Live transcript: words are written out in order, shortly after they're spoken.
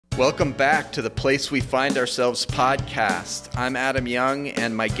Welcome back to the Place We Find Ourselves podcast. I'm Adam Young,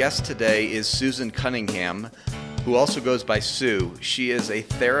 and my guest today is Susan Cunningham, who also goes by Sue. She is a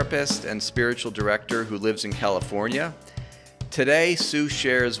therapist and spiritual director who lives in California. Today, Sue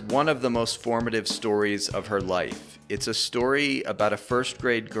shares one of the most formative stories of her life. It's a story about a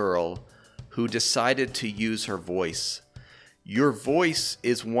first-grade girl who decided to use her voice. Your voice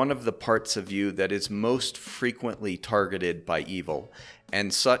is one of the parts of you that is most frequently targeted by evil,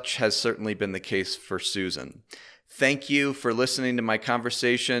 and such has certainly been the case for Susan. Thank you for listening to my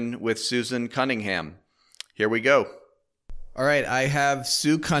conversation with Susan Cunningham. Here we go. All right, I have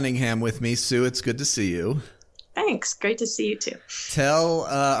Sue Cunningham with me. Sue, it's good to see you. Thanks. Great to see you too. Tell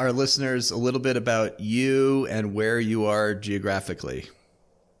our listeners a little bit about you and where you are geographically.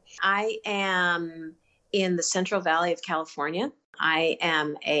 I am in the Central Valley of California. I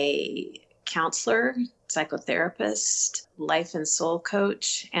am a counselor, psychotherapist, life and soul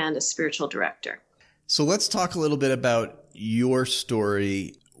coach, and a spiritual director. So let's talk a little bit about your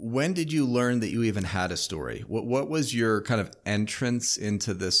story. When did you learn that you even had a story? What was your kind of entrance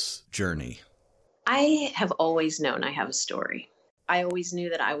into this journey? I have always known I have a story. I always knew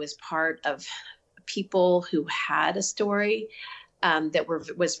that I was part of people who had a story that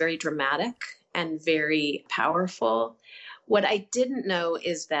was very dramatic and very powerful. What I didn't know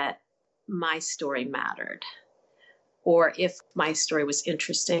is that my story mattered, or if my story was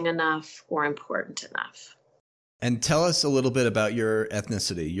interesting enough or important enough. And tell us a little bit about your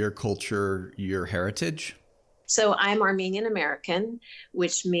ethnicity, your culture, your heritage. So I'm Armenian American,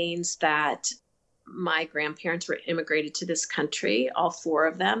 which means that my grandparents were immigrated to this country, all four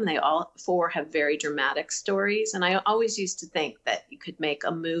of them. They all four have very dramatic stories. And I always used to think that you could make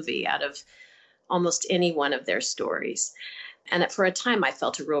a movie out of almost any one of their stories. And for a time, I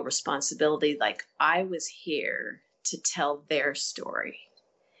felt a real responsibility, like I was here to tell their story.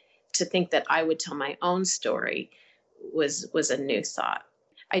 To think that I would tell my own story was a new thought.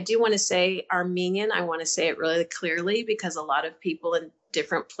 I do want to say Armenian. I want to say it really clearly because a lot of people in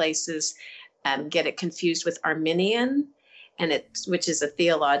different places get it confused with Armenian, which is a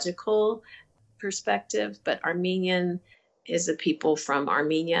theological perspective. But Armenian is the people from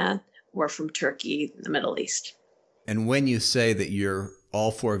Armenia or from Turkey, the Middle East. And when you say that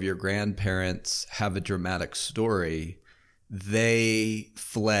all four of your grandparents have a dramatic story, they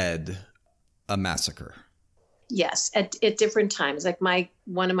fled a massacre. Yes, at different times. Like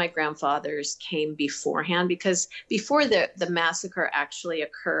one of my grandfathers came beforehand, because before the massacre actually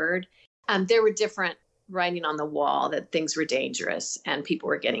occurred, there were different writing on the wall that things were dangerous and people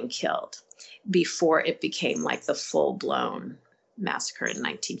were getting killed before it became like the full-blown massacre in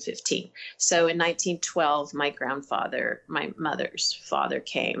 1915. So in 1912, my grandfather, my mother's father,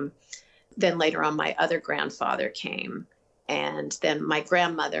 came. Then later on, my other grandfather came. And then my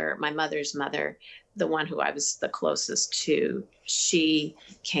grandmother, my mother's mother, the one who I was the closest to, she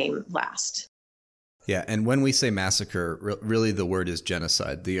came last. Yeah, and when we say massacre, really the word is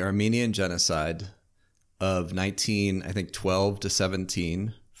genocide. The Armenian genocide of 12 to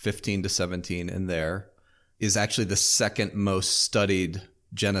 17, 15 to 17 in there, is actually the second most studied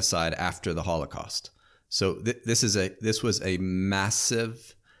genocide after the Holocaust. So this was a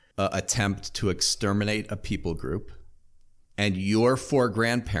massive attempt to exterminate a people group, and your four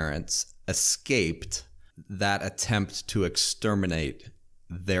grandparents escaped that attempt to exterminate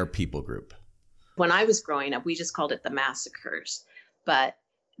their people group. When I was growing up, we just called it the massacres, but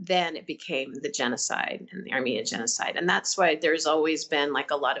then it became the genocide and the Armenian genocide. And that's why there's always been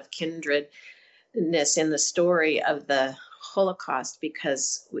like a lot of kindredness in the story of the Holocaust,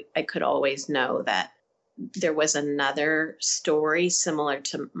 because I could always know that there was another story similar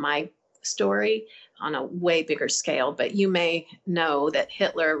to my story on a way bigger scale. But you may know that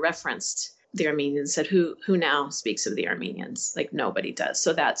Hitler referenced the Armenians, said who now speaks of the Armenians? Like nobody does.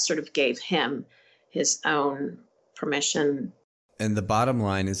 So that sort of gave him his own permission. And the bottom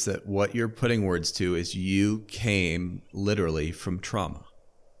line is that what you're putting words to is you came literally from trauma.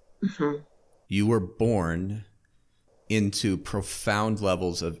 Mm-hmm. You were born into profound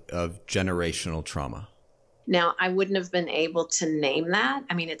levels of generational trauma. Now, I wouldn't have been able to name that.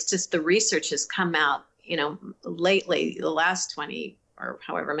 I mean, it's just the research has come out, lately, the last 20 or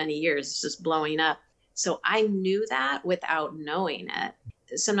however many years, it's just blowing up. So I knew that without knowing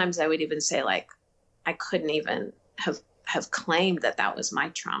it. Sometimes I would even say, like, I couldn't even have claimed that was my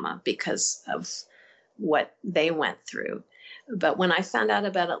trauma because of what they went through. But when I found out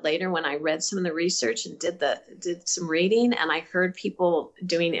about it later, when I read some of the research and did some reading, and I heard people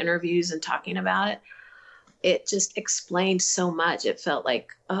doing interviews and talking about it, it just explained so much. It felt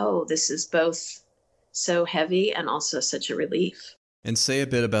like, oh, this is both so heavy and also such a relief. And say a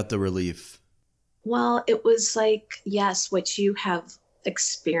bit about the relief. Well, it was like, yes, what you have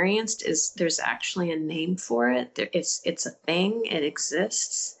experienced is there's actually a name for it. It's a thing. It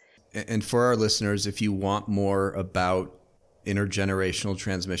exists. And for our listeners, if you want more about intergenerational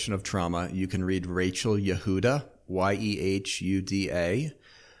transmission of trauma, you can read Rachel Yehuda, Yehuda,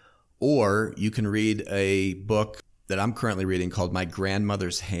 or you can read a book that I'm currently reading called My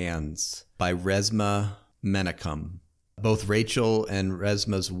Grandmother's Hands by Resmaa Menakem. Both Rachel and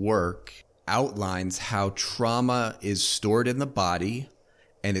Resmaa's work outlines how trauma is stored in the body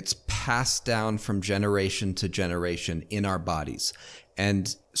and it's passed down from generation to generation in our bodies.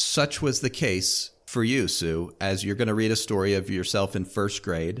 And such was the case for you, Sue, as you're going to read a story of yourself in first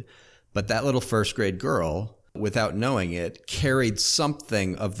grade. But that little first grade girl, without knowing it, carried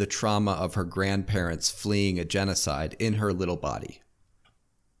something of the trauma of her grandparents fleeing a genocide in her little body.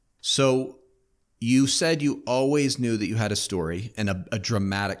 So you said you always knew that you had a story, and a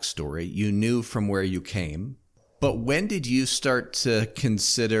dramatic story. You knew from where you came. But when did you start to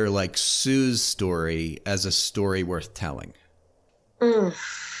consider like Sue's story as a story worth telling?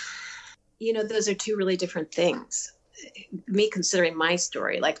 You know, those are two really different things. Me considering my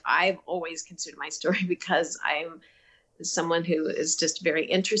story, like I've always considered my story because I'm someone who is just very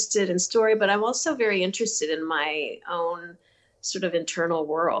interested in story, but I'm also very interested in my own sort of internal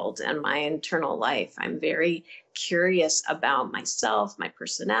world and my internal life. I'm very curious about myself, my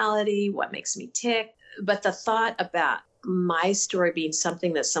personality, what makes me tick. But the thought about my story being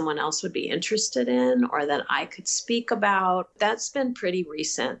something that someone else would be interested in or that I could speak about, that's been pretty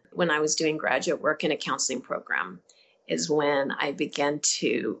recent. When I was doing graduate work in a counseling program is when I began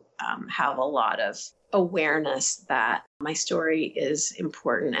to have a lot of awareness that my story is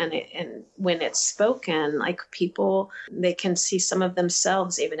important. And when it's spoken, like people, they can see some of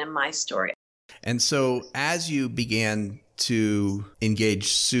themselves even in my story. And so as you began to engage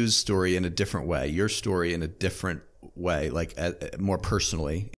Sue's story in a different way, your story in a different way, like more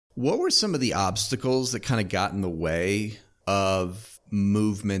personally, what were some of the obstacles that kind of got in the way of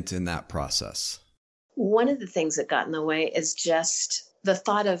movement in that process? One of the things that got in the way is just the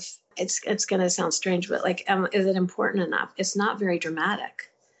thought of, it's going to sound strange, but like, is it important enough? It's not very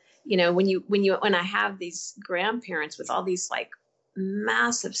dramatic. You know, when I have these grandparents with all these like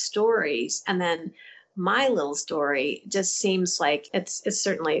massive stories, and then my little story just seems like it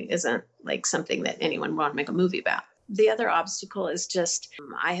certainly isn't like something that anyone would want to make a movie about. The other obstacle is just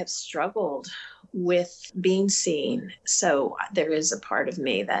I have struggled with being seen. So there is a part of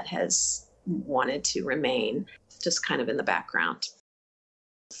me that has wanted to remain just kind of in the background.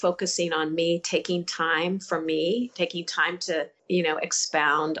 Focusing on me, taking time for me, taking time to,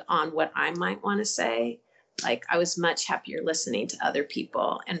 expound on what I might want to say. Like I was much happier listening to other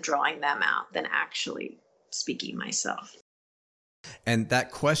people and drawing them out than actually speaking myself. And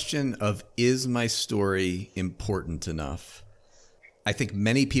that question of, is my story important enough? I think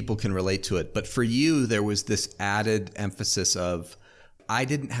many people can relate to it. But for you, there was this added emphasis of, I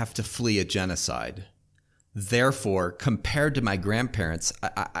didn't have to flee a genocide. Therefore, compared to my grandparents,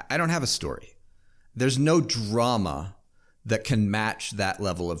 I don't have a story. There's no drama that can match that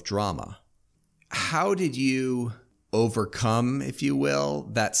level of drama. How did you overcome, if you will,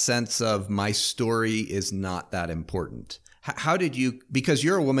 that sense of my story is not that important? How did you, because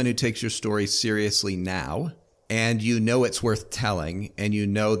you're a woman who takes your story seriously now, and you know it's worth telling, and you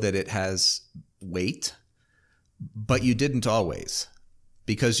know that it has weight, but you didn't always,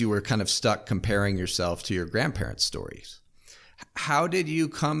 because you were kind of stuck comparing yourself to your grandparents' stories. How did you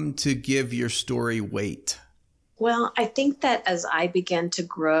come to give your story weight? Well, I think that as I began to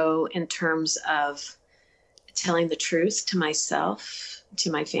grow in terms of telling the truth to myself,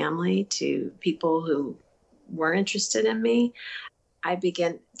 to my family, to people who were interested in me, I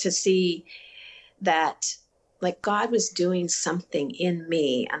began to see that like God was doing something in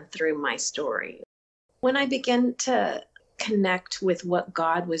me and through my story. When I began to connect with what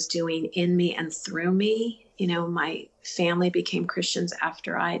God was doing in me and through me, my family became Christians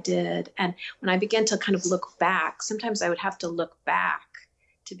after I did. And when I began to kind of look back, sometimes I would have to look back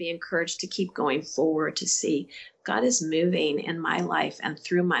to be encouraged to keep going forward, to see God is moving in my life and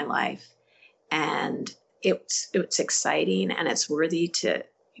through my life. And it's exciting and it's worthy to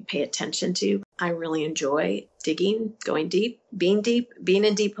pay attention to. I really enjoy digging, going deep, being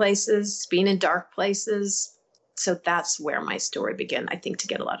in deep places, being in dark places. So that's where my story began, I think, to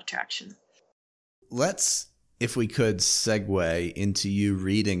get a lot of traction. Let's, if we could, segue into you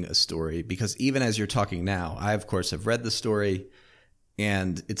reading a story, because even as you're talking now, I, of course, have read the story,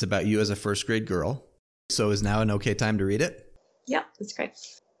 and it's about you as a first grade girl. So is now an okay time to read it? Yeah, that's great.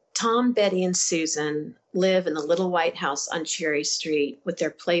 Tom, Betty, and Susan live in the little white house on Cherry Street with their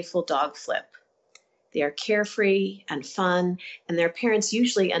playful dog Flip. They are carefree and fun, and their parents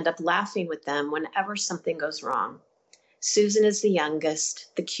usually end up laughing with them whenever something goes wrong. Susan is the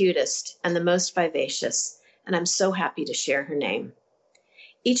youngest, the cutest, and the most vivacious, and I'm so happy to share her name.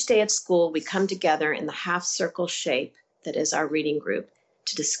 Each day at school, we come together in the half-circle shape that is our reading group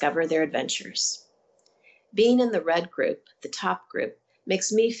to discover their adventures. Being in the red group, the top group,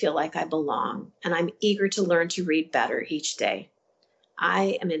 makes me feel like I belong, and I'm eager to learn to read better each day.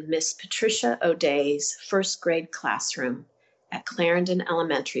 I am in Miss Patricia O'Day's first grade classroom at Clarendon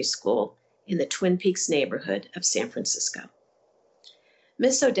Elementary School in the Twin Peaks neighborhood of San Francisco.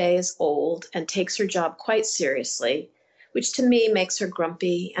 Miss O'Day is old and takes her job quite seriously, which to me makes her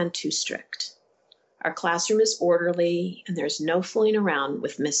grumpy and too strict. Our classroom is orderly, and there's no fooling around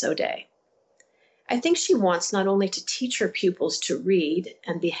with Miss O'Day. I think she wants not only to teach her pupils to read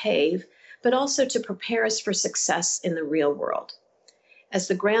and behave, but also to prepare us for success in the real world. As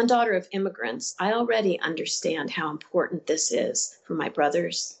the granddaughter of immigrants, I already understand how important this is for my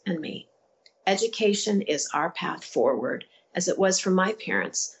brothers and me. Education is our path forward, as it was for my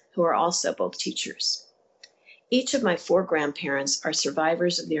parents, who are also both teachers. Each of my 4 grandparents are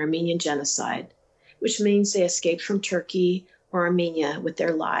survivors of the Armenian genocide, which means they escaped from Turkey or Armenia with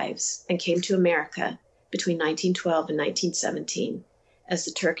their lives and came to America between 1912 and 1917, as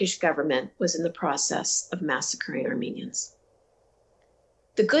the Turkish government was in the process of massacring Armenians.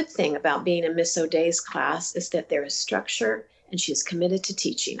 The good thing about being in Miss O'Day's class is that there is structure and she is committed to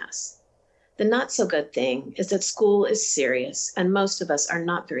teaching us. The not so good thing is that school is serious and most of us are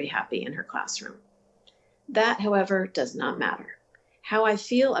not very happy in her classroom. That, however, does not matter. How I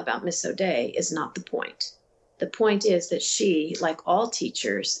feel about Miss O'Day is not the point. The point is that she, like all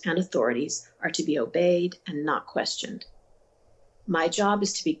teachers and authorities, are to be obeyed and not questioned. My job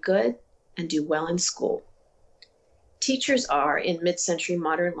is to be good and do well in school. Teachers are, in mid-century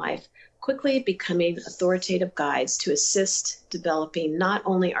modern life, quickly becoming authoritative guides to assist developing not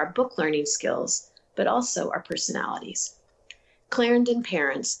only our book learning skills, but also our personalities. Clarendon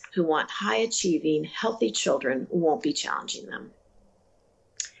parents who want high-achieving, healthy children won't be challenging them.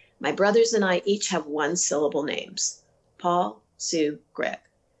 My brothers and I each have 1-syllable names: Paul, Sue, Greg.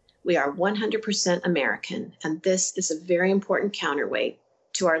 We are 100% American, and this is a very important counterweight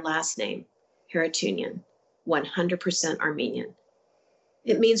to our last name, Haratunian, 100% Armenian.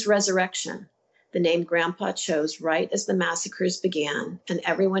 It means resurrection, the name Grandpa chose right as the massacres began and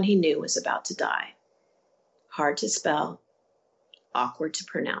everyone he knew was about to die. Hard to spell, awkward to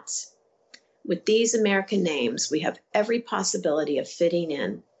pronounce. With these American names, we have every possibility of fitting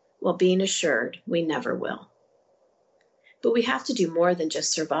in, while being assured we never will. But we have to do more than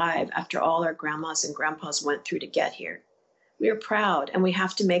just survive after all our grandmas and grandpas went through to get here. We are proud, and we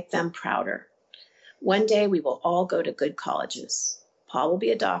have to make them prouder. One day we will all go to good colleges. Paul will be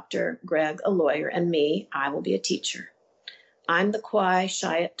a doctor, Greg a lawyer, and me, I will be a teacher. I'm the quiet,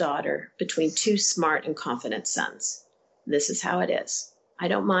 shy daughter between 2 smart and confident sons. This is how it is. I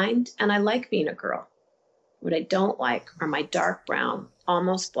don't mind, and I like being a girl. What I don't like are my dark brown,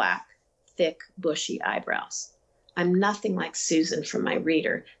 almost black, thick, bushy eyebrows. I'm nothing like Susan from my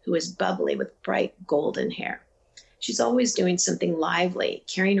reader, who is bubbly with bright golden hair. She's always doing something lively,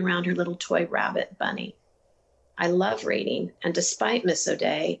 carrying around her little toy rabbit bunny. I love reading, and despite Miss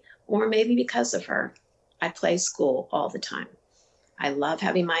O'Day, or maybe because of her, I play school all the time. I love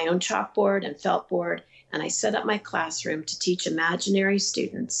having my own chalkboard and felt board, and I set up my classroom to teach imaginary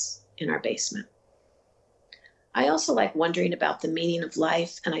students in our basement. I also like wondering about the meaning of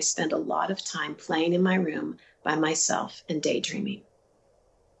life, and I spend a lot of time playing in my room by myself and daydreaming.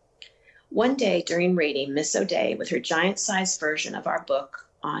 One day during reading, Miss O'Day, with her giant-sized version of our book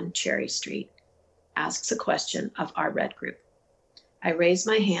on Cherry Street, asks a question of our red group. I raise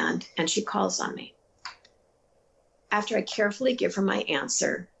my hand, and she calls on me. After I carefully give her my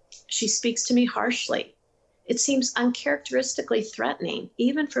answer, she speaks to me harshly. It seems uncharacteristically threatening,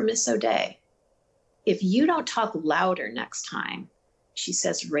 even for Miss O'Day. "If you don't talk louder next time," she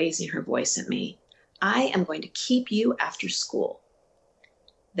says, raising her voice at me, "I am going to keep you after school."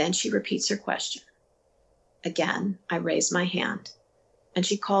 Then she repeats her question. Again, I raise my hand, and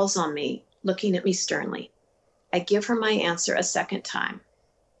she calls on me, looking at me sternly. I give her my answer a second time.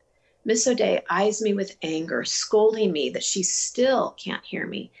 Miss O'Day eyes me with anger, scolding me that she still can't hear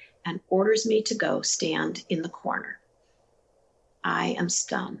me, and orders me to go stand in the corner. I am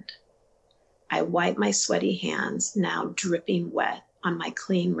stunned. I wipe my sweaty hands, now dripping wet, on my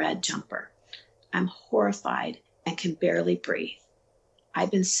clean red jumper. I'm horrified and can barely breathe.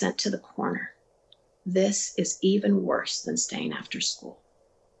 I've been sent to the corner. This is even worse than staying after school.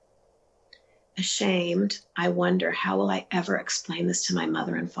 ashamed. I wonder, how will I ever explain this to my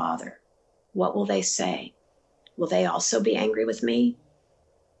mother and father? What will they say? Will they also be angry with me?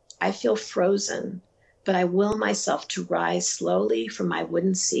 I feel frozen, but I will myself to rise slowly from my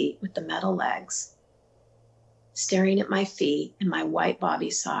wooden seat with the metal legs, staring at my feet in my white bobby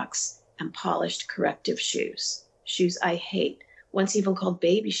socks and polished corrective shoes. Shoes I hate, once even called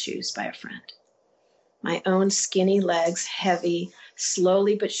baby shoes by a friend. My own skinny legs, heavy,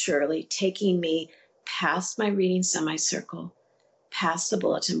 slowly but surely taking me past my reading semicircle, past the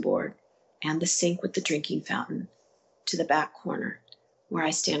bulletin board and the sink with the drinking fountain, to the back corner, where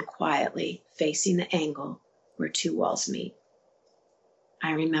I stand quietly facing the angle where two walls meet.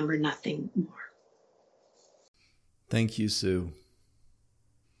 I remember nothing more. Thank you, Sue.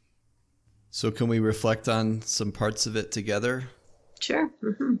 So can we reflect on some parts of it together? Sure.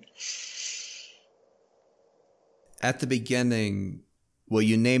 Mm-hmm. At the beginning, well,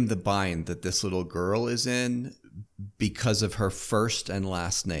 you named the bind that this little girl is in because of her first and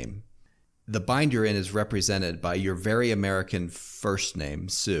last name. The bind you're in is represented by your very American first name,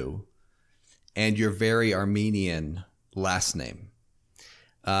 Sue, and your very Armenian last name.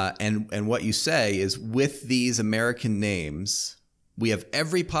 And what you say is, with these American names, we have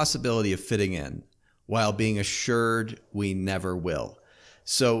every possibility of fitting in while being assured we never will.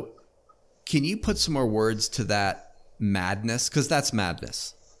 So can you put some more words to that madness? Because that's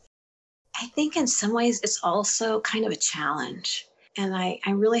madness. I think in some ways it's also kind of a challenge. And I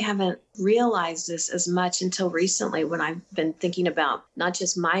really haven't realized this as much until recently, when I've been thinking about not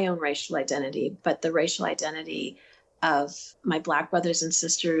just my own racial identity, but the racial identity of my Black brothers and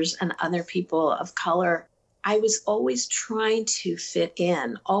sisters and other people of color. I was always trying to fit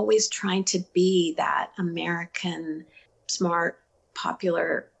in, always trying to be that American, smart,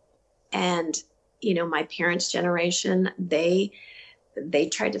 popular. And, you know, my parents' generation, they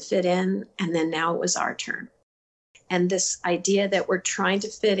tried to fit in, and then now it was our turn. And this idea that we're trying to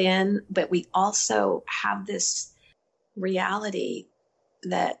fit in, but we also have this reality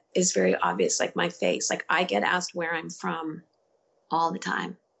that is very obvious, like my face. Like, I get asked where I'm from all the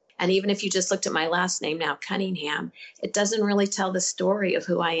time. And even if you just looked at my last name now, Cunningham, it doesn't really tell the story of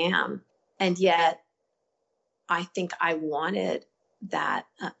who I am. And yet I think I wanted that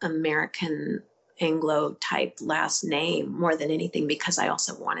American Anglo type last name more than anything, because I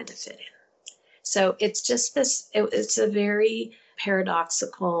also wanted to fit in. So it's just this, it's a very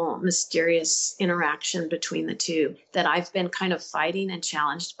paradoxical, mysterious interaction between the two that I've been kind of fighting and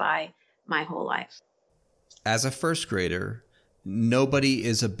challenged by my whole life. As a first grader, nobody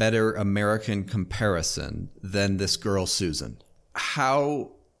is a better American comparison than this girl, Susan.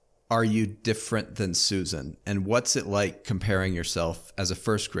 How are you different than Susan? And what's it like comparing yourself as a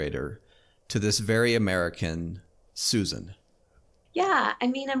first grader to this very American Susan? Yeah, I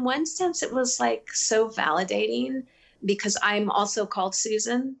mean, in one sense, it was like so validating, because I'm also called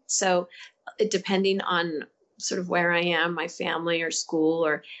Susan. So depending on sort of where I am, my family or school,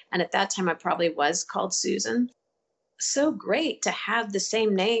 and at that time I probably was called Susan. So great to have the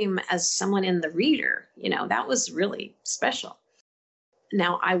same name as someone in the reader, you know, that was really special.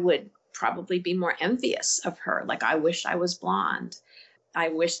 Now I would probably be more envious of her. Like, I wish I was blonde. I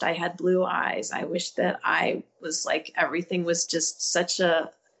wished I had blue eyes. I wish that I was like, everything was just such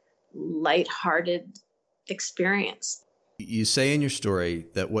a lighthearted experience. You say in your story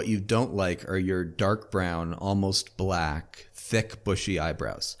that what you don't like are your dark brown, almost black, thick, bushy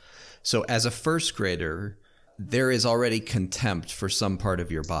eyebrows. So as a first grader, there is already contempt for some part of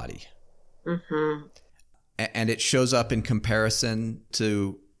your body. Mm-hmm. And it shows up in comparison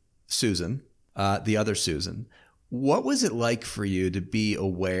to Susan, the other Susan. What was it like for you to be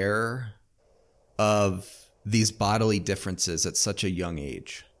aware of these bodily differences at such a young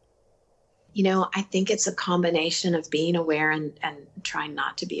age? You know, I think it's a combination of being aware and trying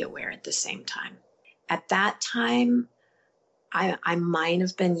not to be aware at the same time. At that time, I might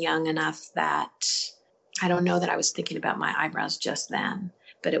have been young enough that I don't know that I was thinking about my eyebrows just then,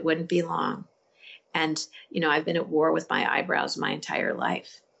 but it wouldn't be long. And, you know, I've been at war with my eyebrows my entire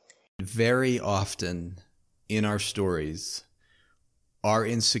life. Very often in our stories, our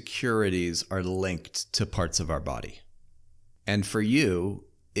insecurities are linked to parts of our body. And for you,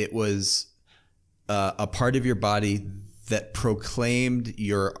 it was a part of your body that proclaimed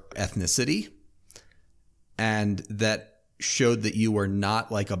your ethnicity and that showed that you were not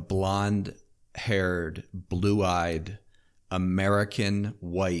like a blonde-haired, blue-eyed, American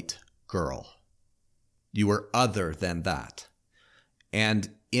white girl. You were other than that. And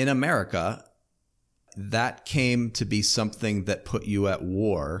in America, that came to be something that put you at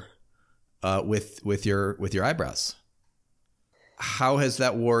war with your eyebrows. How has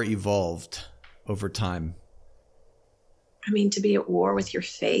that war evolved over time? I mean, to be at war with your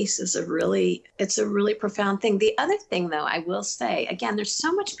face is it's a really profound thing. The other thing, though, I will say, again, there's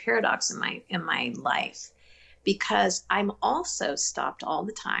so much paradox in my life because I'm also stopped all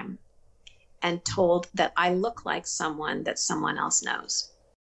the time and told that I look like someone that someone else knows.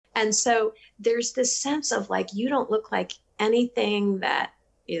 And so there's this sense of like, you don't look like anything that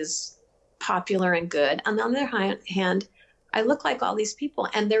is popular and good. On the other hand, I look like all these people.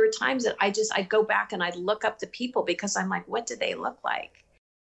 And there were times that I'd go back and I'd look up the people because I'm like, what do they look like?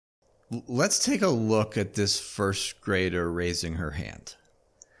 Let's take a look at this first grader raising her hand.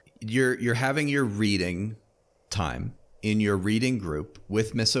 You're having your reading time in your reading group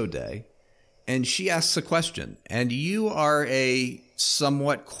with Miss O'Day, and she asks a question, and you are a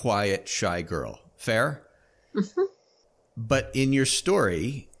somewhat quiet, shy girl. Fair? Mm-hmm. But in your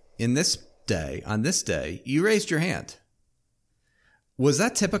story, on this day, you raised your hand. Was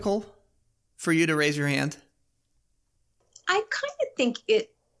that typical for you to raise your hand? I kind of think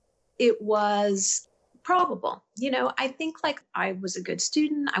it was probable. I think like I was a good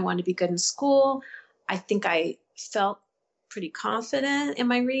student. I wanted to be good in school. I think I felt pretty confident in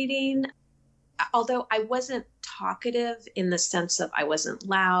my reading. Although I wasn't talkative in the sense of I wasn't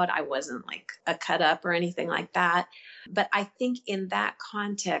loud, I wasn't like a cut up or anything like that. But I think in that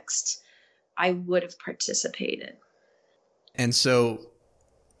context, I would have participated. And so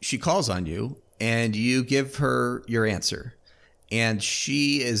she calls on you and you give her your answer. And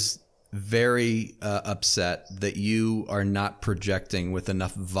she is very upset that you are not projecting with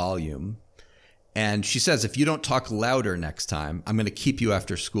enough volume. And she says, if you don't talk louder next time, I'm going to keep you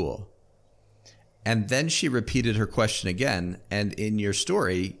after school. And then she repeated her question again. And in your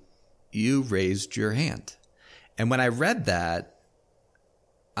story, you raised your hand. And when I read that,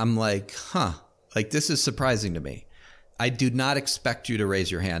 I'm like, like this is surprising to me. I do not expect you to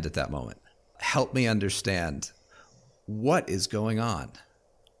raise your hand at that moment. Help me understand what is going on.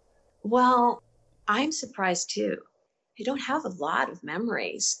 Well, I'm surprised too. I don't have a lot of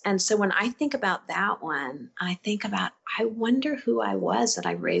memories. And so when I think about that one, I think about, I wonder who I was that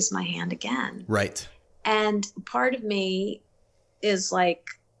I raised my hand again. Right. And part of me is like,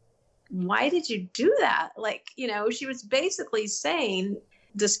 why did you do that? Like, she was basically saying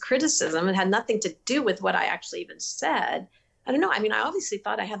this criticism. It had nothing to do with what I actually even said. I don't know. I mean, I obviously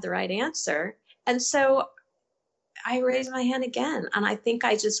thought I had the right answer. And so I raised my hand again. And I think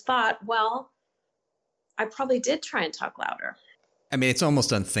I just thought, well, I probably did try and talk louder. I mean, it's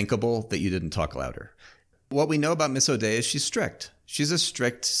almost unthinkable that you didn't talk louder. What we know about Miss O'Day is she's strict. She's a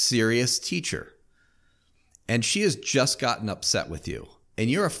strict, serious teacher. And she has just gotten upset with you. And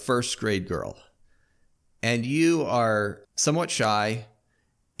you're a first grade girl. And you are somewhat shy.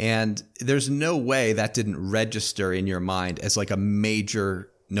 And there's no way that didn't register in your mind as like a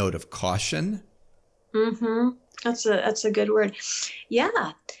major note of caution. Mm-hmm. That's a good word.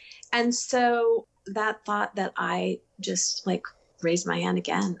 Yeah. And so that thought that I just like raised my hand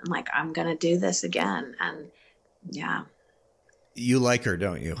again. I'm like, I'm going to do this again. And yeah. You like her,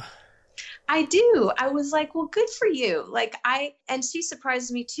 don't you? I do. I was like, well, good for you. And she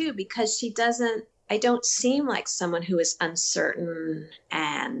surprised me too, because I don't seem like someone who is uncertain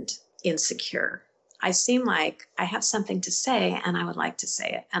and insecure. I seem like I have something to say and I would like to say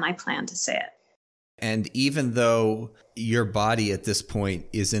it and I plan to say it. And even though your body at this point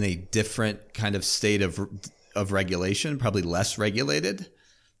is in a different kind of state of regulation, probably less regulated,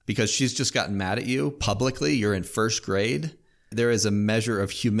 because she's just gotten mad at you publicly, you're in first grade, there is a measure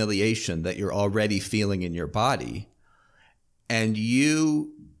of humiliation that you're already feeling in your body. And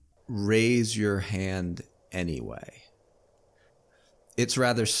you raise your hand anyway. It's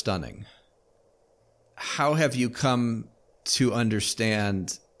rather stunning. How have you come to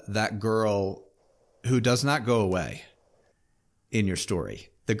understand that girl who does not go away in your story?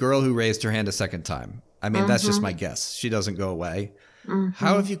 The girl who raised her hand a second time. I mean, that's just my guess. She doesn't go away.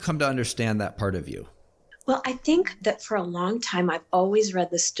 How have you come to understand that part of you? Well, I think that for a long time, I've always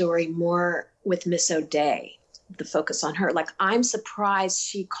read the story more with Miss O'Day, the focus on her. Like, I'm surprised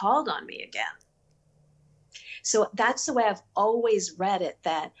she called on me again. So that's the way I've always read it,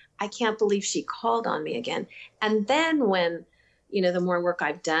 that I can't believe she called on me again. And then when, the more work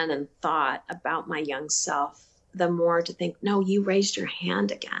I've done and thought about my young self, the more to think, no, you raised your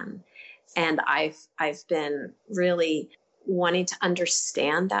hand again. And I've been really wanting to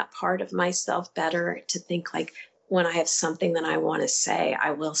understand that part of myself better, to think like, when I have something that I want to say,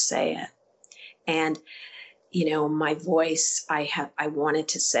 I will say it. And, my voice, I wanted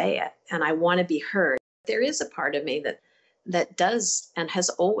to say it and I want to be heard. There is a part of me that does and has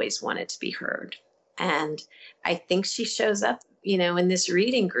always wanted to be heard. And I think she shows up, in this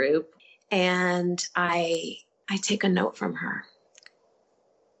reading group. And I take a note from her.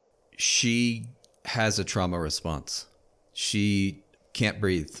 She has a trauma response. She can't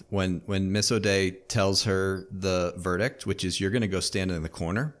breathe. When Miss O'Day tells her the verdict, which is you're going to go stand in the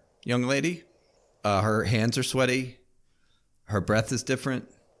corner, young lady, her hands are sweaty. Her breath is different.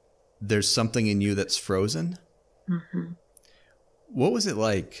 There's something in you that's frozen. Mm-hmm. What was it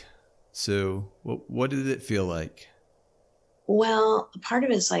like, Sue? What did it feel like? Well, part of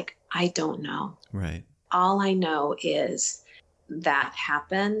it is like, I don't know. Right. All I know is that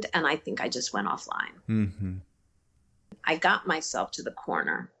happened, and I think I just went offline. Mm-hmm. I got myself to the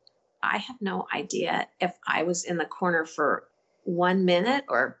corner. I have no idea if I was in the corner for 1 minute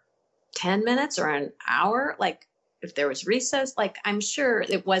or 10 minutes or an hour, like if there was recess, like I'm sure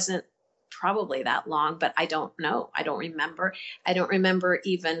it wasn't probably that long, but I don't know. I don't remember. I don't remember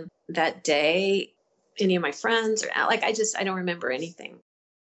even that day, any of my friends, or like, I don't remember anything.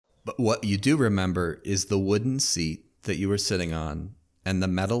 But what you do remember is the wooden seat that you were sitting on and the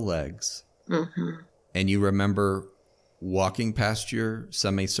metal legs. Mm-hmm. And you remember walking past your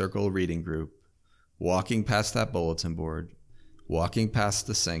semicircle reading group, walking past that bulletin board, walking past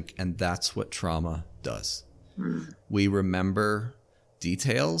the sink, and that's what trauma does. Mm. We remember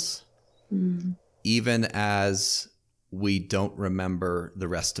details, even as we don't remember the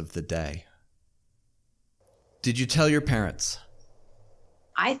rest of the day. Did you tell your parents?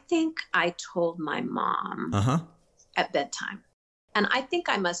 I think I told my mom at bedtime. And I think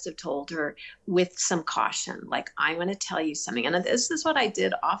I must have told her with some caution, like, I'm going to tell you something. And this is what I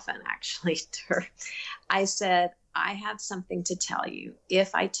did often, actually, to her. I said, I have something to tell you.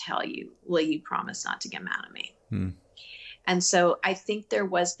 If I tell you, will you promise not to get mad at me? And so I think there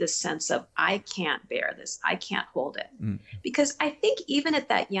was this sense of, I can't bear this. I can't hold it. Because I think even at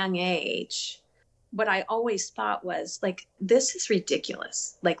that young age, what I always thought was like, this is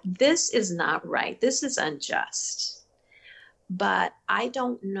ridiculous. Like, this is not right. This is unjust. But I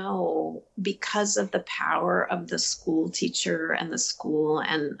don't know, because of the power of the school teacher and the school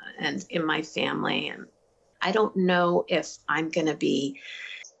and in my family. And I don't know if I'm going to be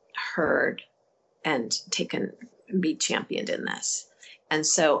heard and be championed in this. And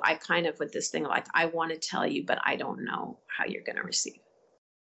so I kind of, with this thing, like, I want to tell you, but I don't know how you're going to receive it.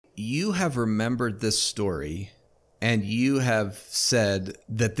 You have remembered this story, and you have said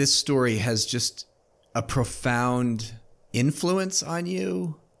that this story has just a profound influence on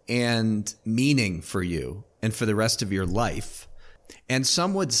you and meaning for you and for the rest of your life. And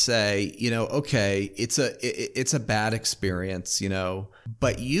some would say, okay, it's a bad experience,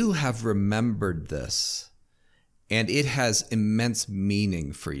 but you have remembered this and it has immense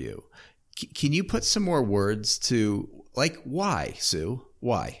meaning for you. Can you put some more words to, like, why, Sue?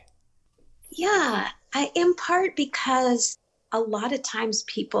 Why? Yeah, in part because a lot of times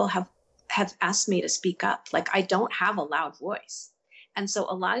people have asked me to speak up. Like, I don't have a loud voice. And so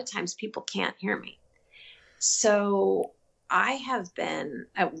a lot of times people can't hear me. So I have been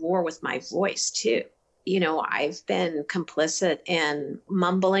at war with my voice too. I've been complicit in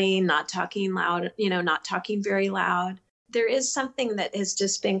mumbling, not talking loud, not talking very loud. There is something that has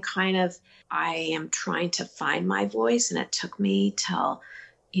just been kind of, I am trying to find my voice. And it took me till,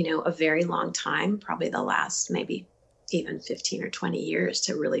 a very long time, probably the last maybe even 15 or 20 years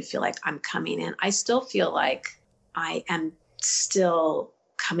to really feel like I'm coming in. I still feel like I am still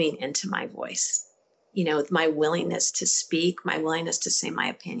coming into my voice, with my willingness to speak, my willingness to say my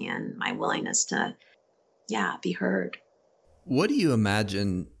opinion, my willingness to, be heard. What do you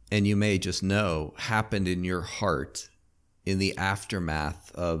imagine, and you may just know, happened in your heart in the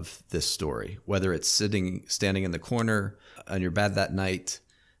aftermath of this story, whether it's standing in the corner on your bed that night,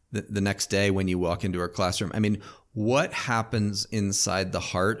 the next day when you walk into our classroom? I mean, what happens inside the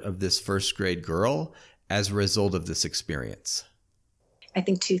heart of this first grade girl as a result of this experience? I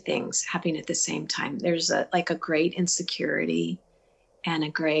think two things happening at the same time. There's a great insecurity and a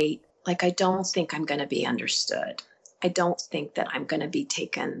great, I don't think I'm going to be understood. I don't think that I'm going to be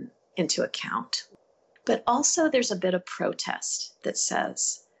taken into account. But also there's a bit of protest that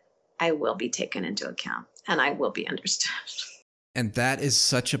says, I will be taken into account and I will be understood. And that is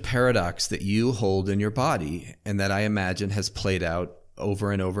such a paradox that you hold in your body, and that I imagine has played out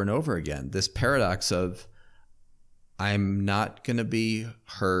over and over and over again. This paradox of, I'm not going to be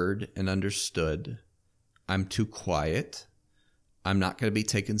heard and understood. I'm too quiet. I'm not going to be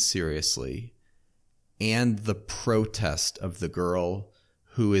taken seriously. And the protest of the girl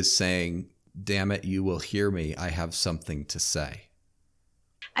who is saying, damn it, you will hear me. I have something to say.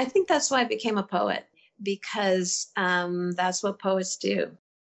 I think that's why I became a poet. Because that's what poets do.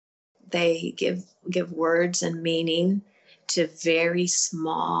 They give words and meaning to very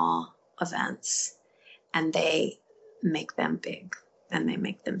small events, and they make them big and they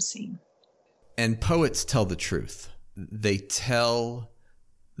make them seen. And poets tell the truth. They tell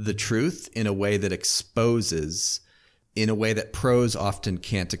the truth in a way that exposes, in a way that prose often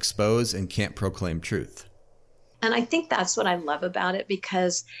can't expose and can't proclaim truth. And I think that's what I love about it,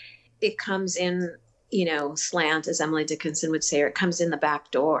 because it comes in, slant, as Emily Dickinson would say, or it comes in the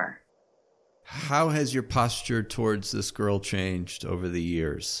back door. How has your posture towards this girl changed over the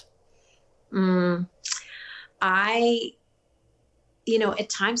years? At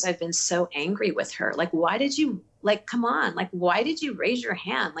times I've been so angry with her. Like, why did you, come on, why did you raise your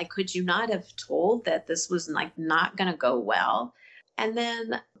hand? Could you not have told that this was not going to go well? And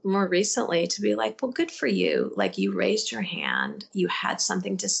then more recently to be like, well, good for you. You raised your hand, you had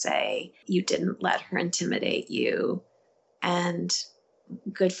something to say, you didn't let her intimidate you, and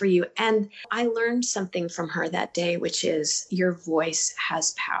good for you. And I learned something from her that day, which is your voice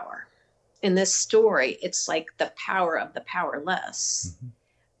has power. In this story, it's like the power of the powerless. Mm-hmm.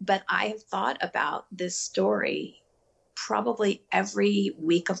 But I have thought about this story probably every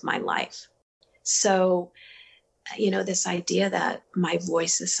week of my life. So, this idea that my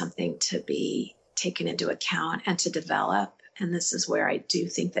voice is something to be taken into account and to develop. And this is where I do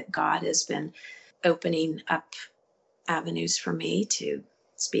think that God has been opening up avenues for me to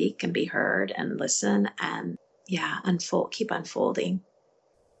speak and be heard and listen and keep unfolding.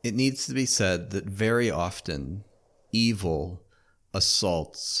 It needs to be said that very often evil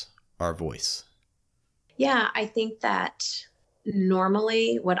assaults our voice. Yeah, I think that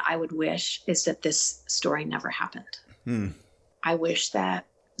normally what I would wish is that this story never happened. I wish that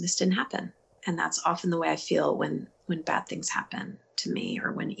this didn't happen. And that's often the way I feel when bad things happen to me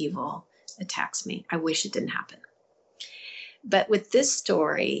or when evil attacks me. I wish it didn't happen. But with this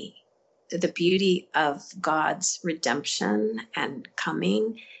story, the beauty of God's redemption and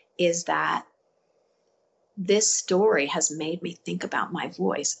coming is that this story has made me think about my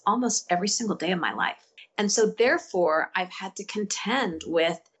voice almost every single day of my life. And so therefore, I've had to contend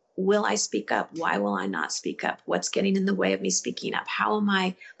with, will I speak up? Why will I not speak up? What's getting in the way of me speaking up? How am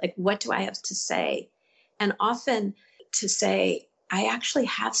I, what do I have to say? And often to say, I actually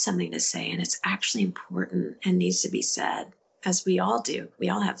have something to say, and it's actually important and needs to be said, as we all do. We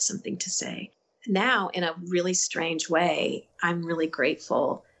all have something to say. Now, in a really strange way, I'm really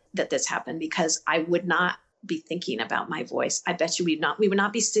grateful that this happened, because I would not be thinking about my voice. I bet you we would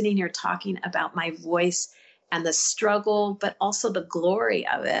not be sitting here talking about my voice and the struggle, but also the glory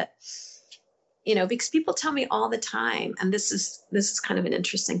of it. Because people tell me all the time, and this is kind of an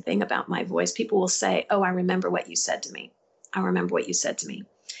interesting thing about my voice. People will say, "Oh, I remember what you said to me. I remember what you said to me."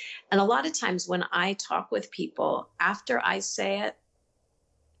 And a lot of times when I talk with people, after I say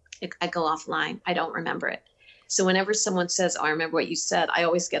it, I go offline. I don't remember it. So whenever someone says, "Oh, I remember what you said," I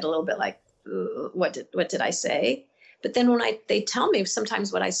always get a little bit like, what did I say? But then when they tell me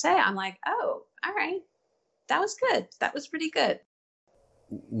sometimes what I say, I'm like, oh, all right, that was good. That was pretty good.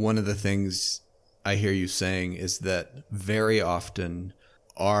 One of the things I hear you saying is that very often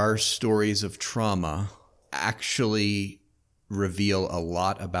our stories of trauma actually reveal a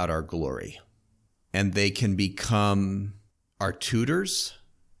lot about our glory, and they can become our tutors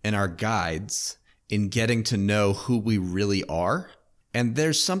and our guides in getting to know who we really are. And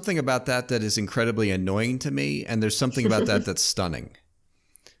there's something about that is incredibly annoying to me. And there's something about that that's stunning.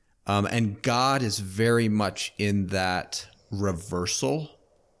 And God is very much in that reversal.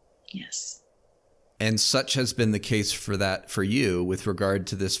 Yes. And such has been the case for you with regard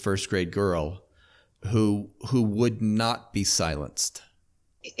to this first grade girl who would not be silenced.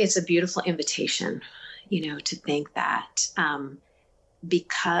 It's a beautiful invitation, to think that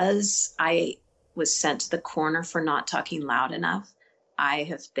because I was sent to the corner for not talking loud enough, I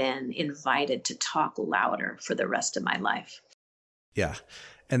have been invited to talk louder for the rest of my life. Yeah.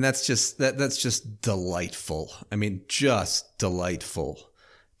 And that's just delightful. I mean, just delightful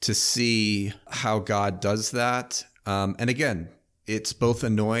to see how God does that. And again, it's both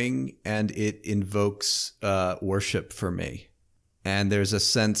annoying and it invokes worship for me. And there's a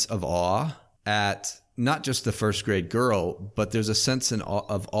sense of awe at not just the first grade girl, but there's a sense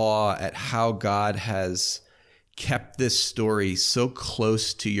of awe at how God has kept this story so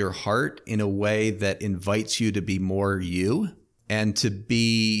close to your heart in a way that invites you to be more you and to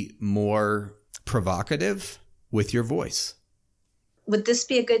be more provocative with your voice. Would this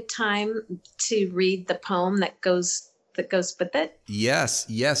be a good time to read the poem that goes with it? Yes,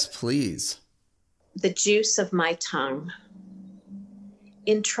 please. The juice of my tongue.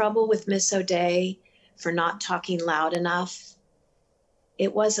 In trouble with Miss O'Day for not talking loud enough.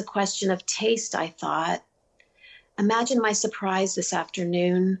 It was a question of taste, I thought. Imagine my surprise this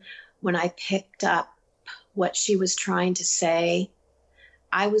afternoon when I picked up what she was trying to say,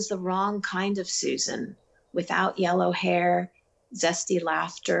 I was the wrong kind of Susan, without yellow hair, zesty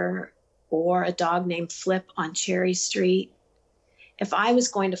laughter, or a dog named Flip on Cherry Street. If I was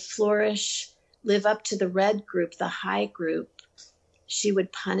going to flourish, live up to the red group, the high group, she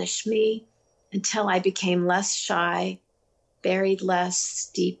would punish me until I became less shy, buried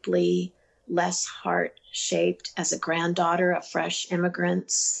less deeply, less heart-shaped as a granddaughter of fresh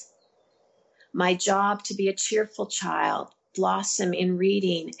immigrants. My job to be a cheerful child, blossom in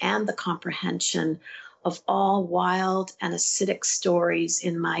reading and the comprehension of all wild and acidic stories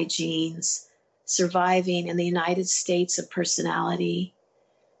in my genes, surviving in the United States of personality.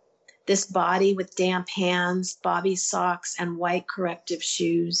 This body with damp hands, bobby socks, and white corrective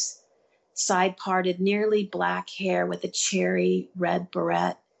shoes, side-parted, nearly black hair with a cherry red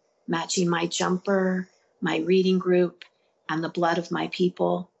barrette, matching my jumper, my reading group, and the blood of my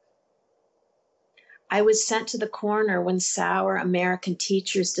people. I was sent to the corner when sour American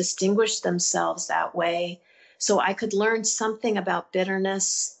teachers distinguished themselves that way, so I could learn something about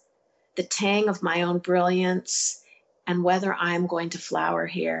bitterness, the tang of my own brilliance, and whether I'm going to flower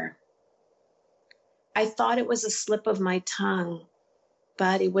here. I thought it was a slip of my tongue,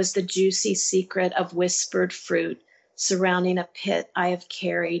 but it was the juicy secret of whispered fruit surrounding a pit I have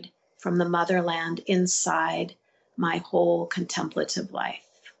carried from the motherland inside my whole contemplative life.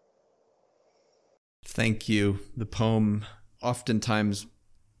 Thank you. The poem, oftentimes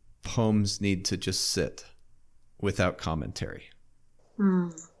poems need to just sit without commentary.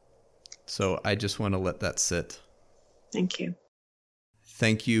 So I just want to let that sit. Thank you.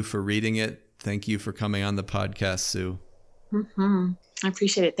 Thank you for reading it. Thank you for coming on the podcast, Sue. I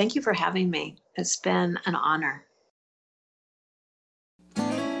appreciate it. Thank you for having me. It's been an honor.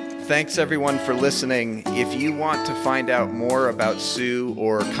 Thanks everyone for listening. If you want to find out more about Sue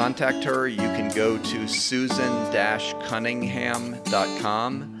or contact her, you can go to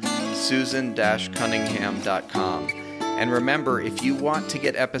susan-cunningham.com, susan-cunningham.com. And remember, if you want to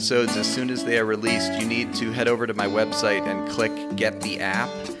get episodes as soon as they are released, you need to head over to my website and click Get the App.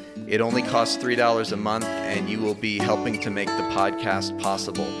 It only costs $3 a month, and you will be helping to make the podcast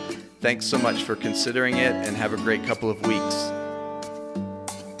possible. Thanks so much for considering it, and have a great couple of weeks.